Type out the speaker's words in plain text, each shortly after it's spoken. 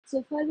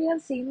So far, we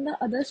have seen the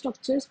other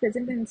structures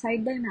present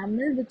inside the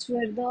enamel, which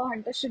were the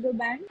hunter sugar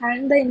band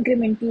and the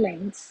incremental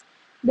lines.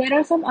 There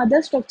are some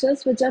other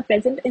structures which are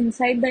present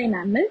inside the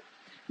enamel,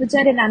 which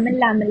are enamel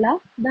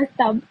lamella, the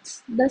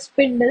tufts, the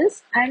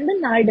spindles, and the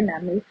gnarled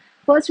enamel.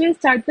 First, we'll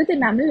start with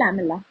enamel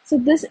lamella. So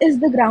this is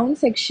the ground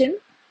section,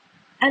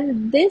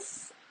 and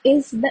this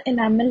is the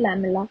enamel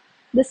lamella.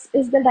 This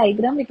is the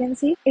diagram we can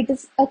see. It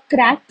is a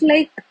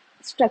crack-like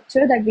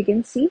structure that we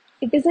can see.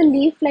 It is a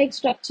leaf-like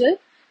structure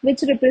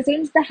which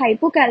represents the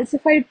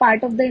hypocalcified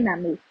part of the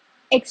enamel.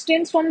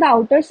 Extends from the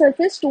outer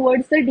surface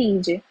towards the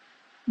DEJ.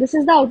 This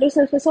is the outer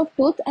surface of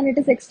tooth and it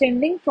is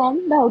extending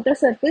from the outer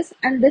surface,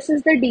 and this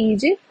is the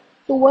DEJ.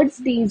 Towards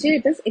DEJ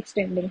it is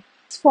extending.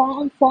 It's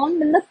formed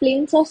in the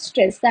planes of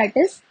stress, that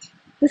is,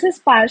 this is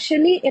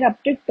partially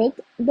erupted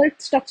tooth. The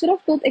structure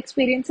of tooth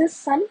experiences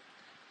some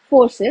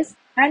forces,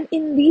 and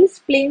in these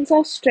planes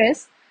of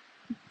stress,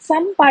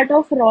 some part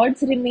of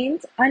rods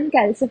remains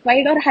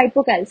uncalcified or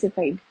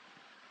hypocalcified,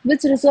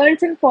 which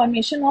results in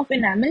formation of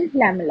enamel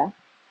lamella.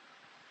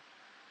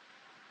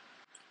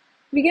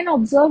 We can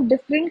observe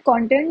different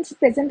contents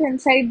present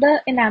inside the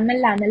enamel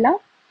lamella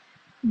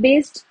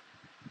based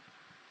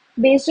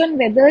on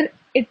whether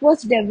it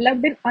was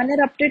developed in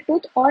unerupted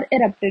tooth or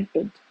erupted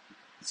tooth.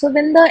 So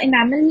when the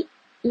enamel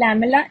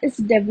lamella is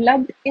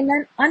developed in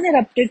an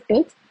unerupted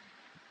tooth,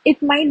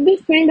 it might be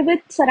filled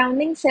with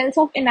surrounding cells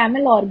of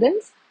enamel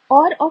organs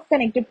or of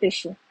connective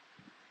tissue.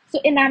 So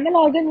enamel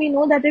organ, we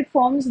know that it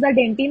forms the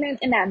dentine and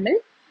enamel.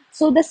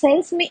 So the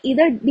cells may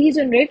either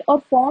degenerate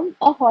or form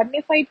a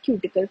hornified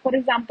cuticle. For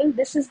example,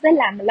 this is the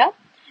lamella,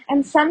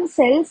 and some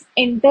cells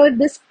enter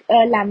this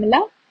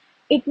lamella.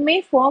 It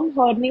may form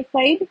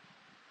hornified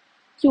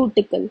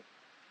cuticle,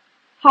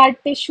 hard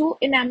tissue,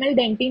 enamel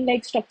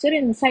dentine-like structure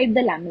inside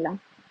the lamella.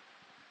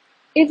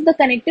 If the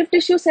connective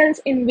tissue cells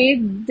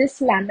invade this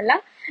lamella,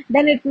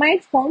 then it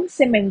might form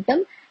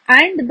cementum,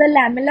 and the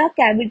lamella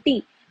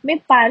cavity may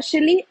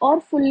partially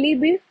or fully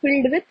be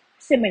filled with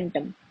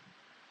cementum.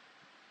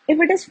 If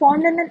it is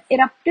formed in an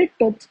erupted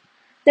tooth,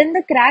 then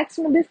the cracks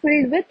may be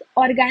filled with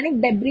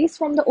organic debris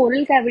from the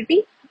oral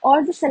cavity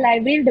or the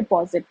salivary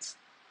deposits.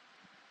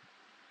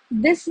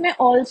 This may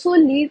also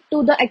lead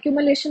to the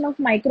accumulation of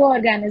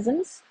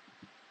microorganisms,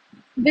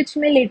 which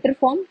may later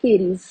form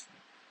caries.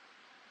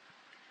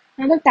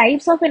 Now the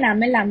types of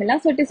enamel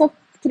lamella, so it is of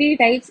three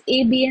types,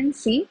 A, B and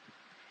C.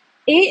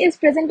 A is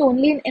present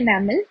only in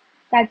enamel,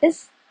 that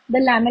is, the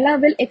lamella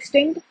will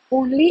extend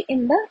only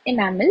in the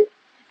enamel,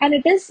 and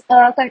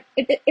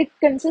it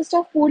consists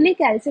of poorly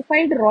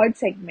calcified rod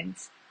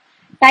segments.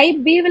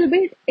 Type B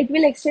it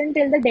will extend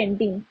till the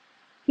dentine.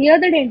 Here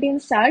the dentine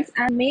starts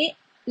and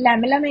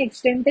lamella may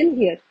extend till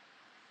here.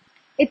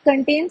 It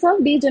contains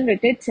of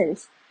degenerated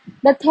cells.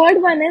 The third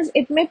one is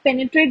it may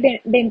penetrate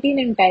dentine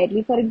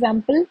entirely. For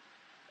example,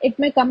 it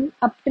may come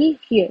up till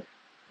here.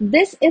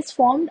 This is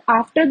formed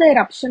after the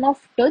eruption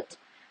of tooth,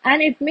 and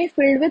it may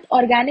filled with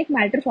organic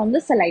matter from the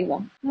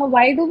saliva. Now,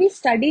 why do we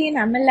study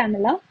enamel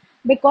lamella?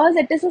 Because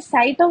it is a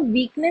site of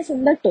weakness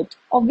in the tooth.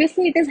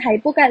 Obviously, it is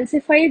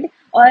hypocalcified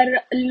or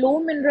low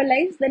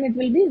mineralized, then it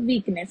will be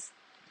weakness.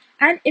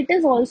 And it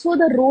is also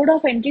the road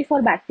of entry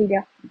for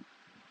bacteria.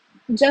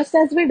 Just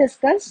as we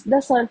discussed,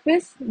 the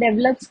surface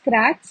develops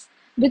cracks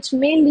which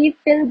may lead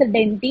till the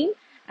dentine,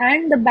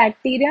 and the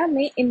bacteria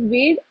may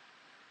invade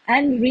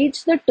and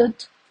reach the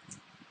tooth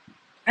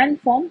and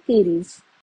form caries.